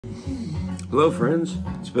Hello friends,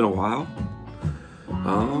 it's been a while.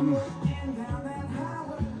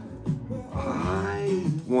 I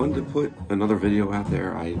wanted to put another video out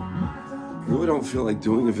there. I really don't feel like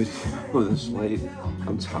doing a video this late.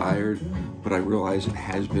 I'm tired, but I realize it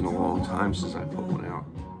has been a long time since I put one out.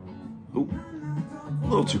 Oop, a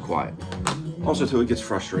little too quiet. Also too, it gets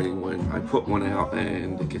frustrating when I put one out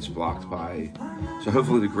and it gets blocked by, so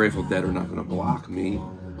hopefully the Grateful Dead are not gonna block me.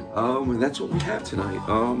 And that's what we have tonight.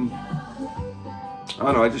 I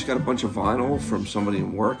don't know, I just got a bunch of vinyl from somebody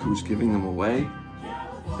in work who's giving them away,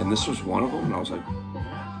 and this was one of them, and I was like,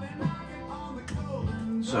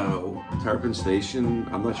 so, Terrapin Station,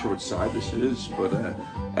 I'm not sure what side this is, but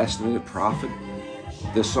Estimated Prophet.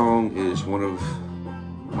 This song is one of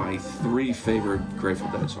my 3 favorite Grateful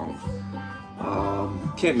Dead songs.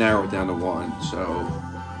 Can't narrow it down to one, so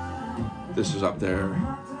this is up there.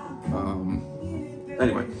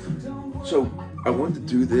 Anyway, so I wanted to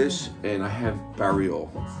do this, and I have Burial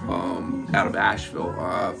out of Asheville.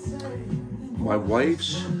 My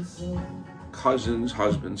wife's cousin's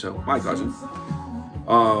husband, so my cousin,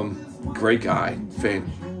 great guy,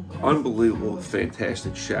 unbelievable,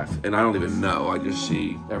 fantastic chef, and I don't even know, I just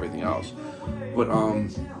see everything else. But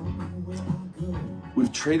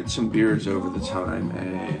we've traded some beers over the time,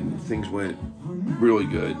 and things went really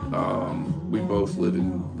good. We both live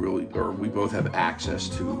in we both have access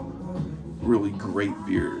to really great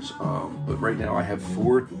beers. But right now I have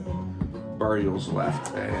 4 Burials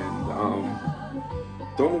left, and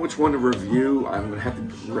don't know which one to review. I'm gonna have to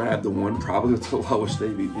grab the one probably with the lowest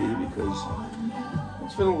ABV because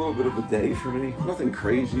it's been a little bit of a day for me. Nothing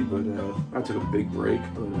crazy, but I took a big break.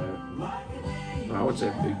 But I would say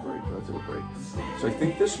a big break, but I took a break. So I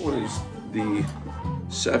think this one is the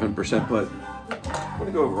 7%, but I'm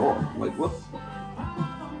gonna go overall. Like, look,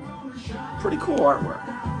 pretty cool artwork.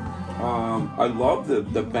 I love the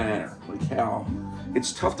banner, like how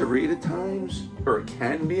it's tough to read at times, or it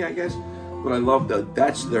can be, I guess. But I love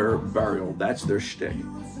that's their Burial, that's their shtick.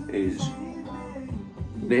 Is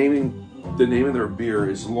naming the name of their beer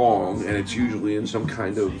is long, and it's usually in some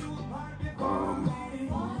kind of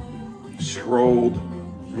scrolled.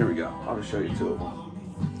 Here we go. I'll show you 2 of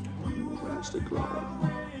them. Plastic glove.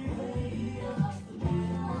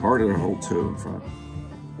 Harder to hold 2 in front.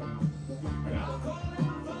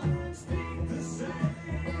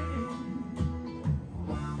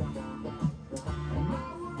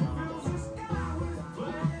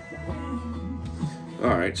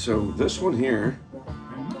 All right, so this one here,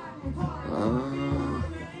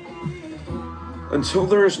 Until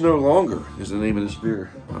There Is No Longer is the name of this beer.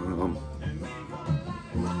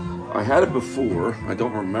 I had it before. I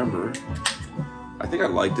don't remember. I think I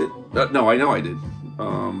liked it. No, I know I did.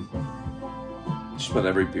 Just about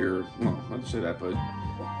every beer. No, not to say that, but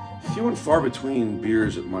few and far between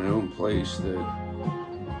beers at my own place that,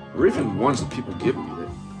 or even ones that people give me that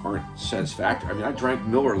aren't satisfactory. I mean, I drank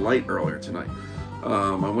Miller Lite earlier tonight.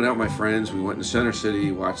 I went out with my friends. We went to Center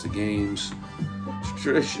City, watched the games.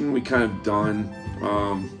 Tradition we kind of done.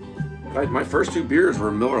 My first 2 beers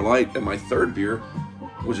were Miller Lite, and my 3rd beer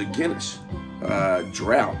was a Guinness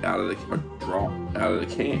Drought out of the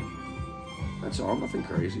can. That's all, nothing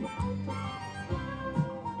crazy.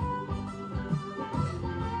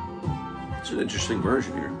 It's an interesting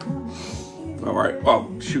version here. All right. Oh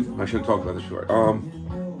shoot, I should have talked about this before.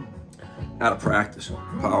 Out of practice.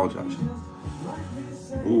 Apologize.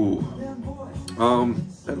 Ooh.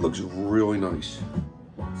 That looks really nice.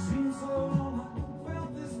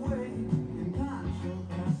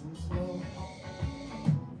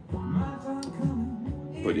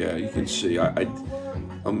 But yeah, you can see,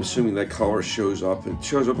 I'm assuming that color shows up. It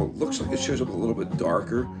shows up, it looks like it shows up a little bit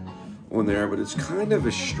darker on there, but it's kind of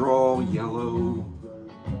a straw yellow,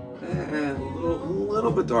 and a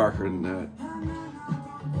little bit darker than that.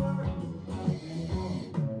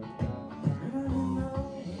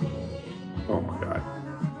 Oh my God.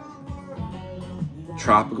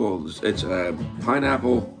 Tropical, it's a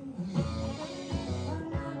pineapple.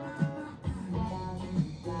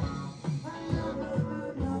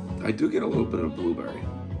 I do get a little bit of blueberry.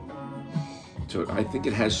 So I think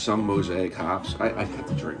it has some mosaic hops. I have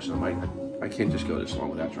to drink some. I can't just go this long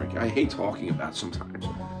without drinking. I hate talking about sometimes.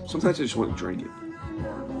 Sometimes I just want to drink it.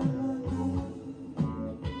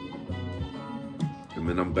 And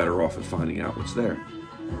then I'm better off at finding out what's there.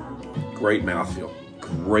 Great mouthfeel.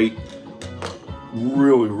 Great,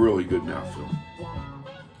 really, really good mouthfeel.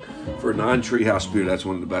 For a non-Treehouse beer, that's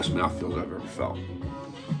one of the best mouthfeels I've ever felt.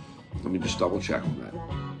 Let me just double check on that.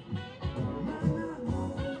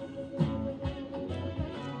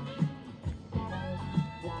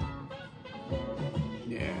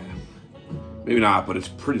 Maybe not, but it's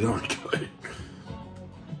pretty darn good.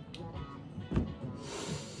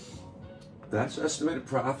 That's estimated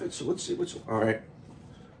profit. So let's see what's all right.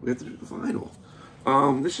 We have to do the vinyl.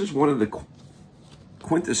 This is one of the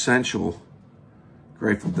quintessential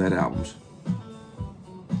Grateful Dead albums.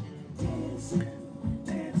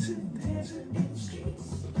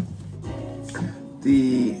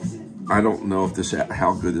 I don't know if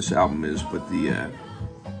how good this album is, but the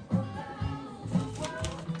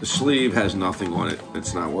sleeve has nothing on it.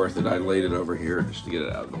 It's not worth it. I laid it over here just to get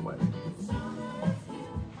it out of the way.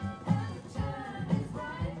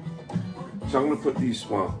 So I'm gonna put these.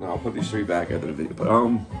 Well, no, I'll put these 3 back after the video. But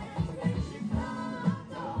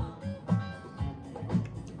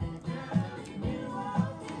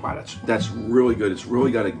wow, that's really good. It's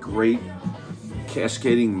really got a great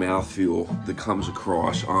cascading mouthfeel that comes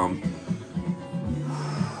across.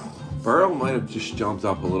 Burial might have just jumped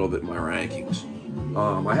up a little bit in my rankings.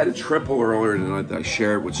 I had a triple earlier tonight that I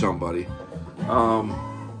shared with somebody, and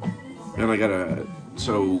I got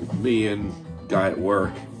so me and guy at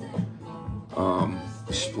work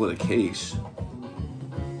split a case.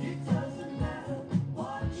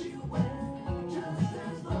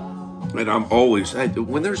 And I'm always there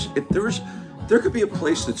could be a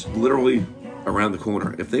place that's literally around the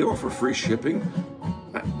corner. If they offer free shipping,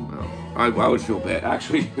 I would feel bad.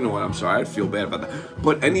 Actually, you know what? I'm sorry. I'd feel bad about that.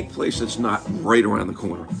 But any place that's not right around the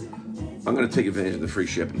corner, I'm going to take advantage of the free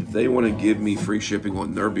shipping. If they want to give me free shipping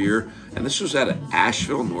on their beer, and this was out of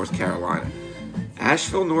Asheville, North Carolina.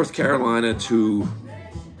 Asheville, North Carolina to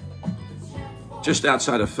just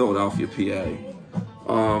outside of Philadelphia, PA.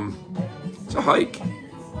 It's a hike.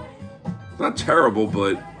 Not terrible,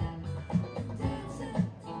 but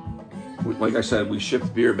like I said, we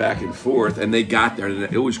shipped beer back and forth, and they got there, and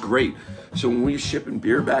it was great. So when we were shipping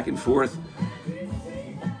beer back and forth,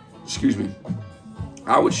 excuse me,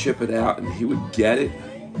 I would ship it out, and he would get it.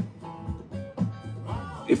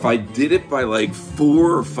 If I did it by like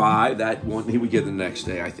 4 or 5, that one he would get the next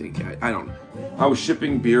day. I think I don't know. I was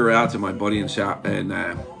shipping beer out to my buddy in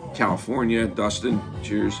California, Dustin.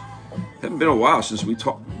 Cheers. Haven't been a while since we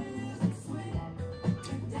talked.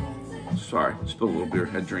 Sorry, spilled a little beer.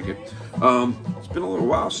 Had to drink it. It's been a little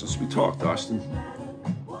while since we talked, Dustin.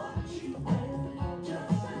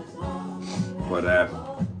 But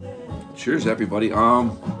cheers, everybody.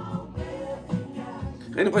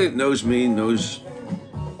 Anybody that knows me knows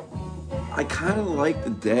I kind of like the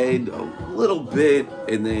Dead a little bit,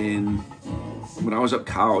 and then when I was up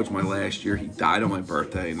college my last year, he died on my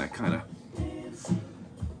birthday, and that kind of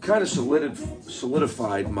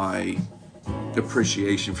solidified my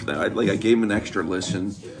appreciation for that. I gave him an extra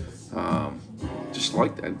listen. Just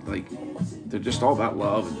like that. Like, they're just all about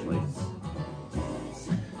love, and like,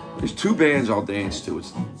 there's 2 bands I'll dance to.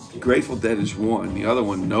 It's Grateful Dead is one. The other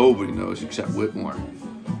one nobody knows except Whitmore,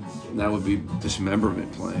 and that would be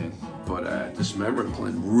Dismemberment playing. But Dismemberment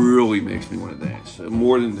playing really makes me want to dance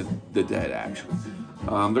more than the Dead, actually.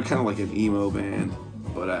 They're kind of like an emo band,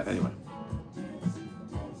 but anyway.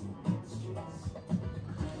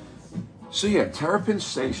 So yeah, Terrapin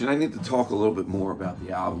Station. I need to talk a little bit more about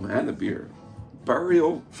the album and the beer.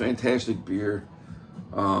 Burial, fantastic beer.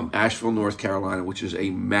 Asheville, North Carolina, which is a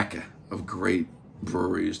mecca of great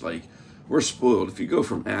breweries. Like, we're spoiled. If you go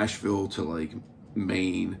from Asheville to like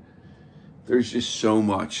Maine, there's just so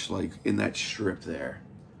much like in that strip there.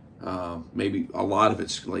 Maybe a lot of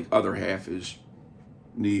it's like other half is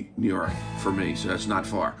New York for me, so that's not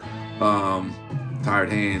far. Tired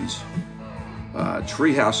Hands.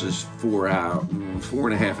 Treehouse is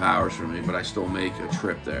 4.5 hours for me, but I still make a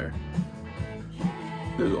trip there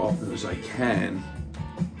as often as I can.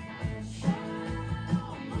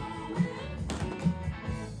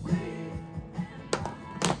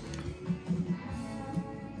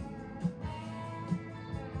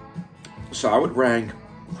 So I would rank.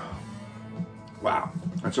 Wow,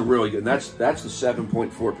 that's a really good. That's the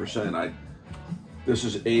 7.4%. This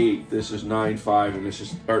is 8. This is 9.5, and this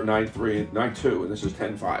is 9.3, 9.2, and this is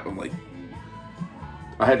 10.5. I'm like,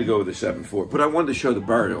 I had to go with the 7.4, but I wanted to show the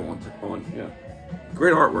Burial on yeah,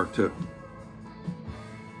 great artwork too.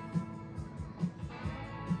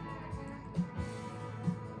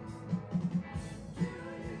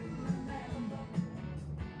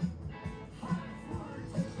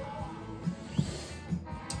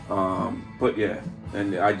 But yeah,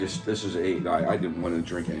 and this is 8. I didn't want to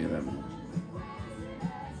drink any of them.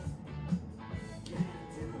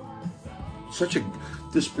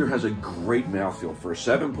 This beer has a great mouthfeel for a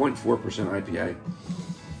 7.4% IPA.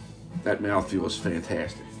 That mouthfeel is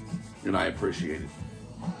fantastic, and I appreciate it.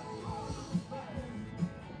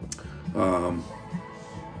 I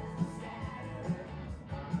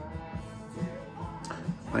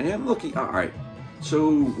am looking. All right.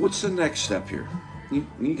 So what's the next step here?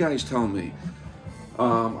 you guys tell me.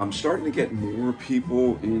 I'm starting to get more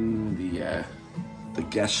people in the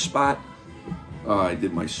guest spot. I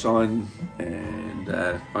did my son, and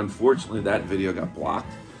unfortunately that video got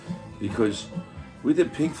blocked because we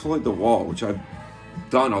did Pink Floyd The Wall, which I've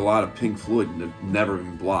done a lot of Pink Floyd and have never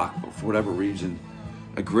been blocked, but for whatever reason,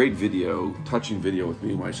 a great video, touching video with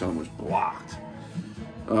me and my son was blocked.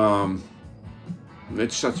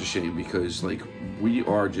 It's such a shame because like we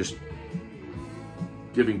are just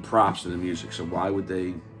giving props to the music, so why would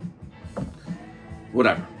they?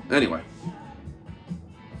 Whatever. Anyway.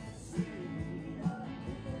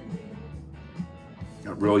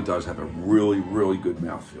 It really does have a really, really good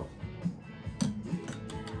mouthfeel.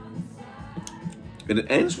 And it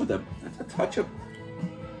ends with a touch of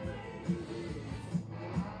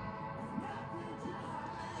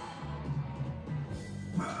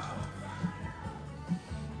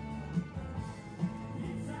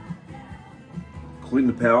clean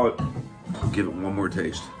the palate. Give it one more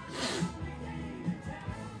taste.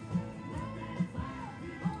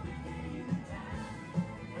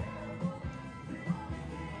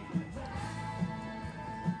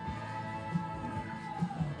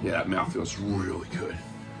 Yeah, that mouth feels really good.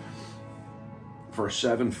 For a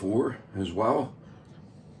 7.4 as well.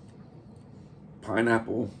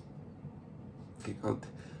 Pineapple. A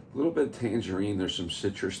little bit of tangerine. There's some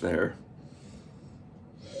citrus there.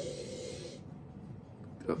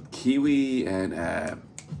 Kiwi and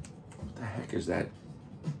what the heck is that?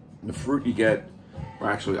 The fruit you get, or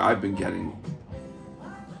actually I've been getting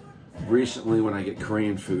recently when I get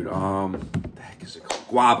Korean food. What the heck is it called?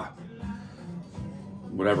 Guava.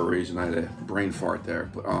 Whatever reason, I had a brain fart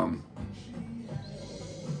there, but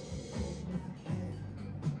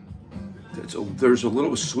there's a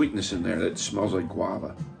little sweetness in there that smells like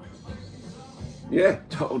guava. Yeah,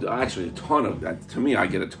 actually a ton of that. To me, I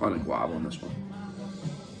get a ton of guava on this one.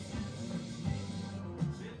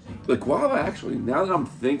 The guava, actually, now that I'm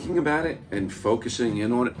thinking about it and focusing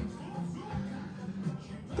in on it,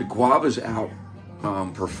 the guava's out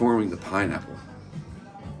performing the pineapple.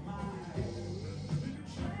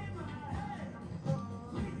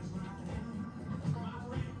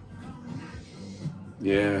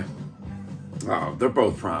 Yeah. Oh, they're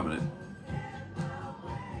both prominent.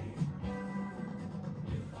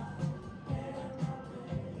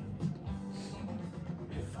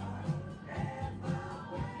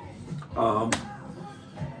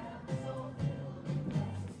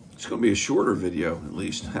 It's going to be a shorter video, at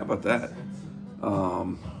least. How about that?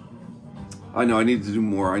 I know I need to do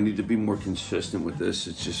more. I need to be more consistent with this.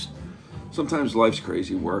 It's just sometimes life's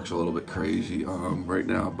crazy, work's a little bit crazy. Right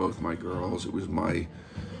now, both my girls, it was my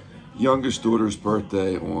youngest daughter's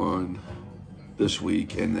birthday on this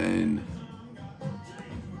week, and then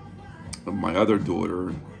my other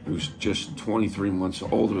daughter, who's just 23 months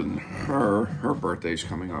older than her birthday's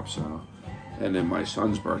coming up, so. And then my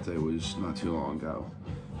son's birthday was not too long ago.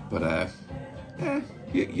 But,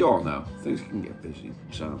 you all know, things can get busy,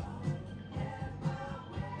 so.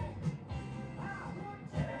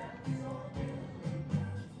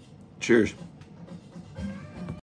 Cheers.